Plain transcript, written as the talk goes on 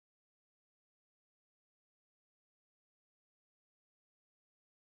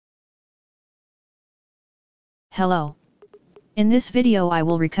Hello. In this video I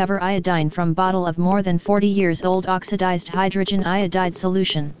will recover iodine from bottle of more than 40 years old oxidized hydrogen iodide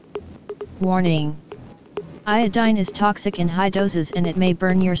solution. Warning. Iodine is toxic in high doses and it may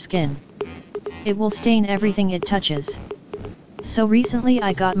burn your skin. It will stain everything it touches. So recently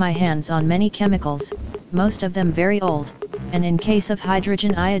I got my hands on many chemicals, most of them very old, and in case of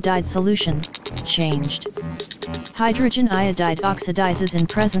hydrogen iodide solution, changed. Hydrogen iodide oxidizes in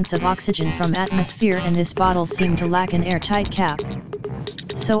presence of oxygen from atmosphere and this bottle seemed to lack an airtight cap.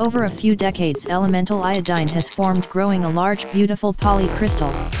 So over a few decades elemental iodine has formed, growing a large beautiful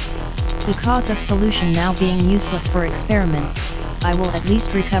polycrystal. Because of solution now being useless for experiments, I will at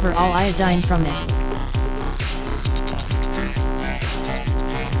least recover all iodine from it.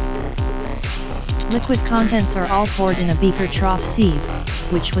 Liquid contents are all poured in a beaker trough sieve,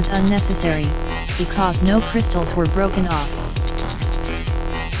 which was unnecessary, because no crystals were broken off.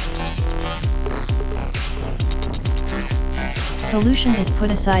 Solution is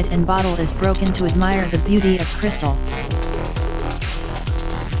put aside and bottle is broken to admire the beauty of crystal.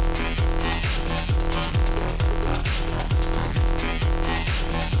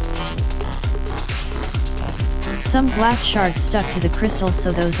 Some glass shards stuck to the crystals,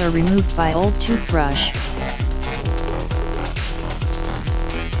 so those are removed by old toothbrush.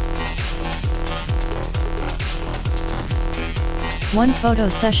 One photo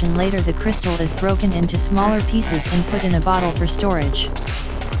session later the crystal is broken into smaller pieces and put in a bottle for storage.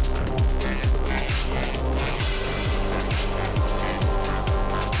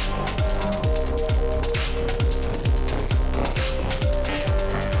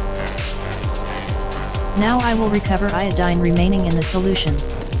 Now I will recover iodine remaining in the solution.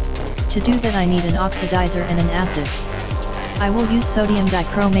 To do that I need an oxidizer and an acid. I will use sodium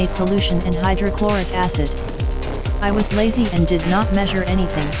dichromate solution and hydrochloric acid. I was lazy and did not measure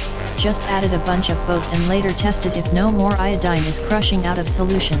anything, just added a bunch of both and later tested if no more iodine is crushing out of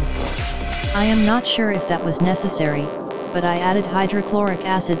solution. I am not sure if that was necessary, but I added hydrochloric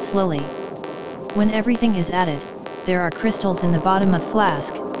acid slowly. When everything is added, there are crystals in the bottom of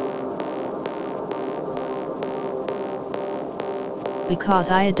flask.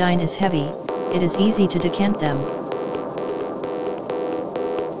 Because iodine is heavy, it is easy to decant them.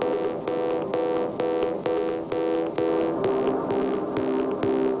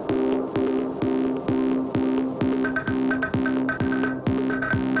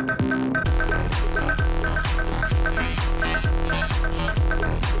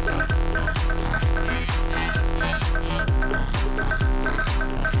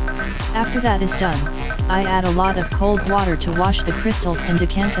 After that is done, I add a lot of cold water to wash the crystals and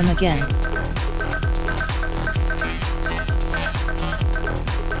decant them again.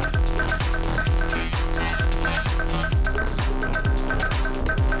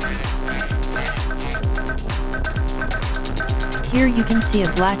 Here you can see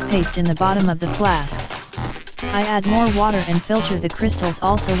a black paste in the bottom of the flask. I add more water and filter the crystals,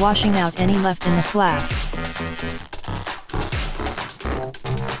 also washing out any left in the flask.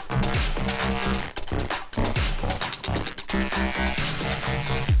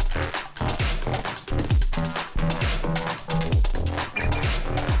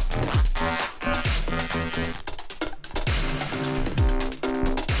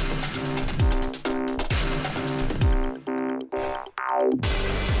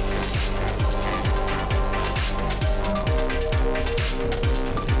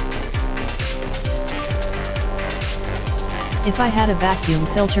 If I had a vacuum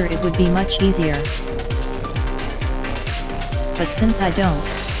filter it would be much easier. But since I don't,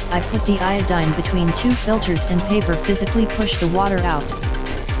 I put the iodine between two filters and paper physically push the water out.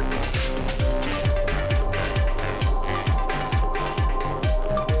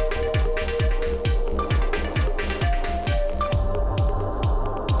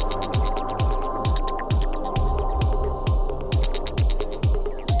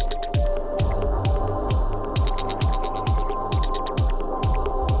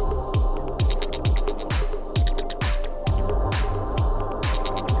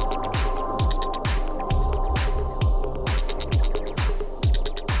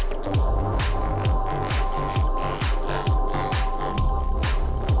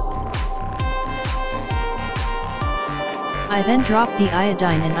 I then drop the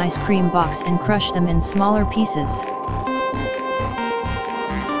iodine in ice cream box and crush them in smaller pieces.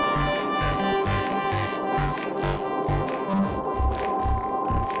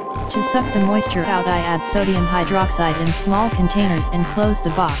 To suck the moisture out I add sodium hydroxide in small containers and close the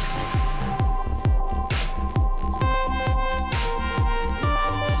box.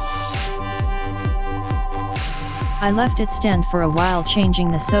 I left it stand for a while,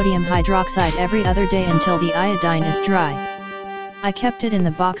 changing the sodium hydroxide every other day until the iodine is dry. I kept it in the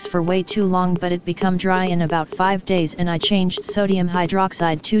box for way too long, but it became dry in about 5 days and I changed sodium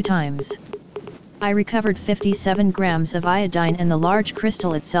hydroxide 2 times. I recovered 57 grams of iodine and the large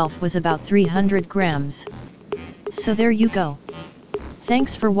crystal itself was about 300 grams. So there you go.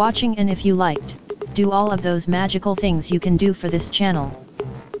 Thanks for watching, and if you liked, do all of those magical things you can do for this channel.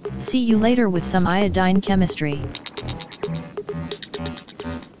 See you later with some iodine chemistry.